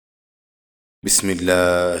بسم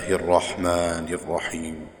الله الرحمن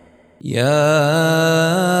الرحيم. يا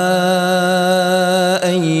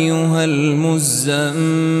أيها المزمل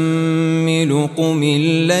قم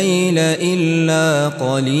الليل إلا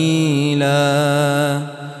قليلا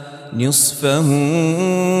نصفه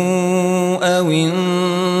أو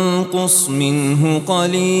انقص منه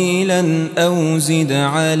قليلا أو زد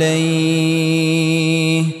عليه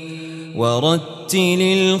ورتل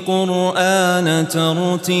القرآن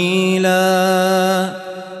ترتيلا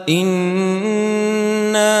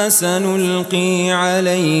إنا سنلقي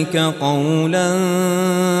عليك قولا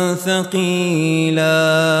ثقيلا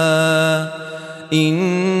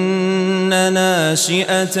إن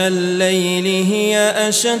ناشئة الليل هي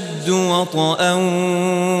أشد وطئا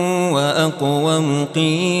وأقوم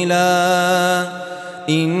قيلا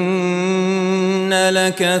إن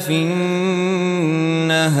لك في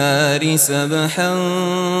النهار سبحا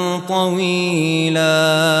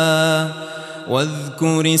طويلا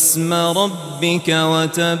واذكر اسم ربك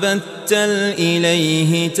وتبتل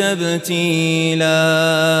إليه تبتيلا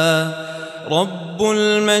رب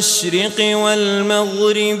المشرق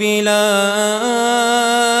والمغرب لا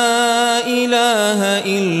إله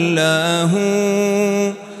إلا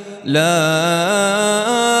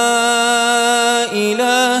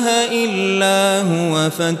هو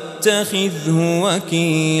فاتخذه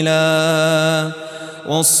وكيلا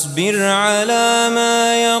واصبر على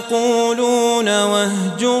ما يقولون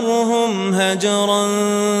واهجرهم هجرا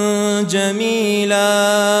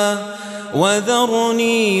جميلا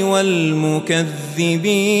وذرني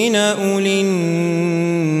والمكذبين أولي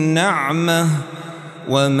النعمة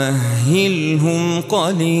ومهلهم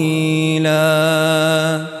قليلا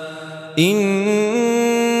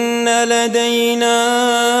إن لدينا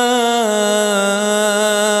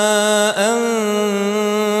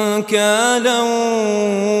أنكالا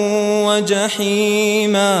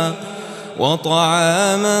وجحيما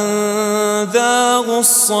وطعاما ذا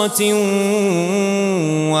غصة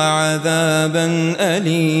وعذابا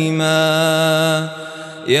أليما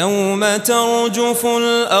يوم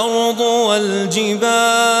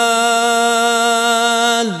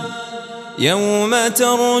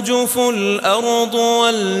ترجف الأرض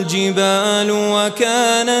والجبال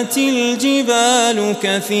وكانت الجبال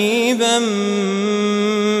كثيبا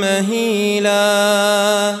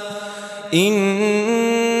مهيلا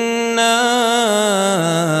إنا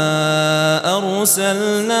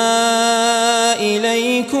أرسلنا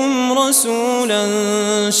إليكم رسولا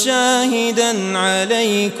شاهدا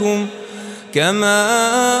عليكم كما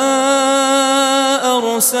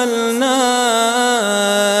أرسلنا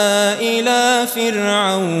إلى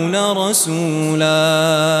فرعون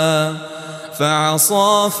رسولا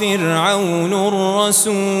فعصى فرعون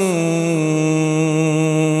الرسول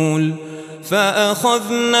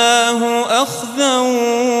فأخذناه أخذا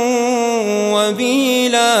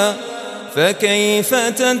وبيلا فكيف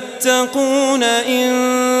تتقون إن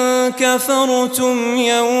كفرتم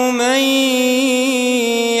يوما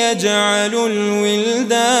يجعل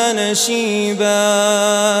الولدان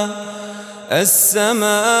شيبا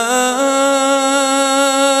السماء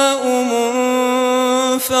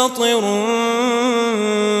منفطر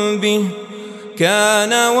به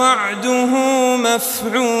كان وعده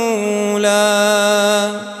مفعولا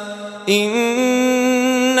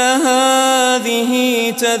إن هذه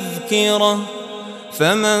تذكرة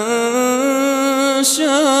فمن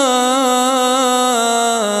شاء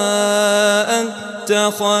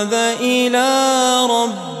اتخذ إلى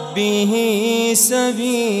ربه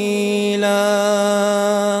سبيلا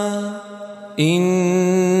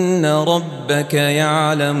إن ربك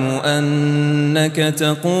يعلم أنك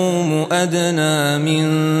تقوم أدنى من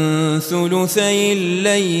ثلثي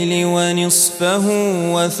الليل ونصفه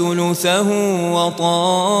وثلثه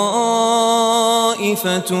وطائفة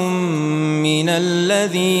من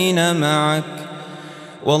الذين معك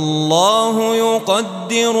والله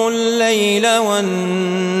يقدر الليل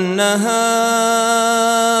والنهار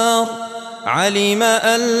علم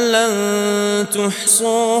أن لن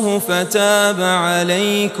تحصوه فتاب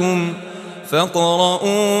عليكم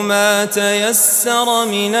فاقرؤوا ما تيسر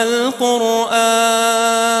من القرآن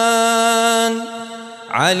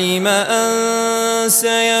علم أن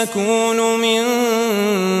سيكون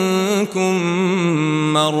منكم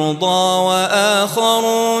مرضى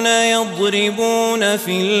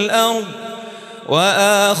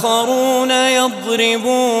وآخرون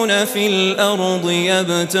يضربون في الأرض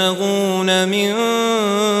يبتغون من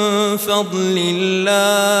فضل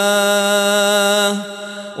الله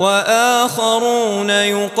وآخرون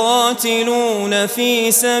يقاتلون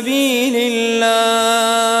في سبيل الله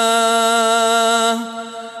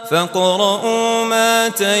فاقرؤوا ما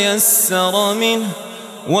تيسر منه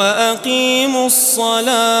وأقيموا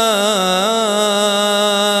الصلاة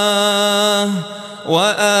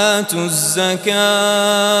وآتوا الزكاة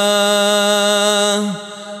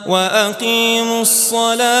وأقيموا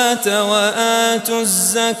الصلاة وآتوا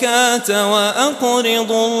الزكاة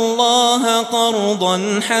وأقرضوا الله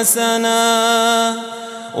قرضا حسنا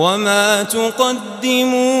وما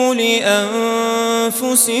تقدموا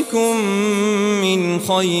لأنفسكم من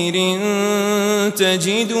خير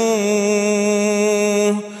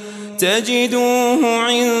تجدوه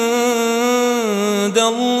عند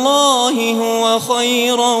الله هو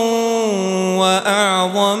خيرا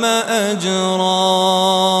وأعظم أجرا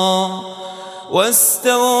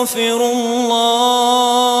واستغفروا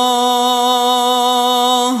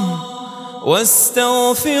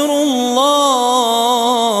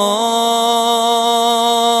الله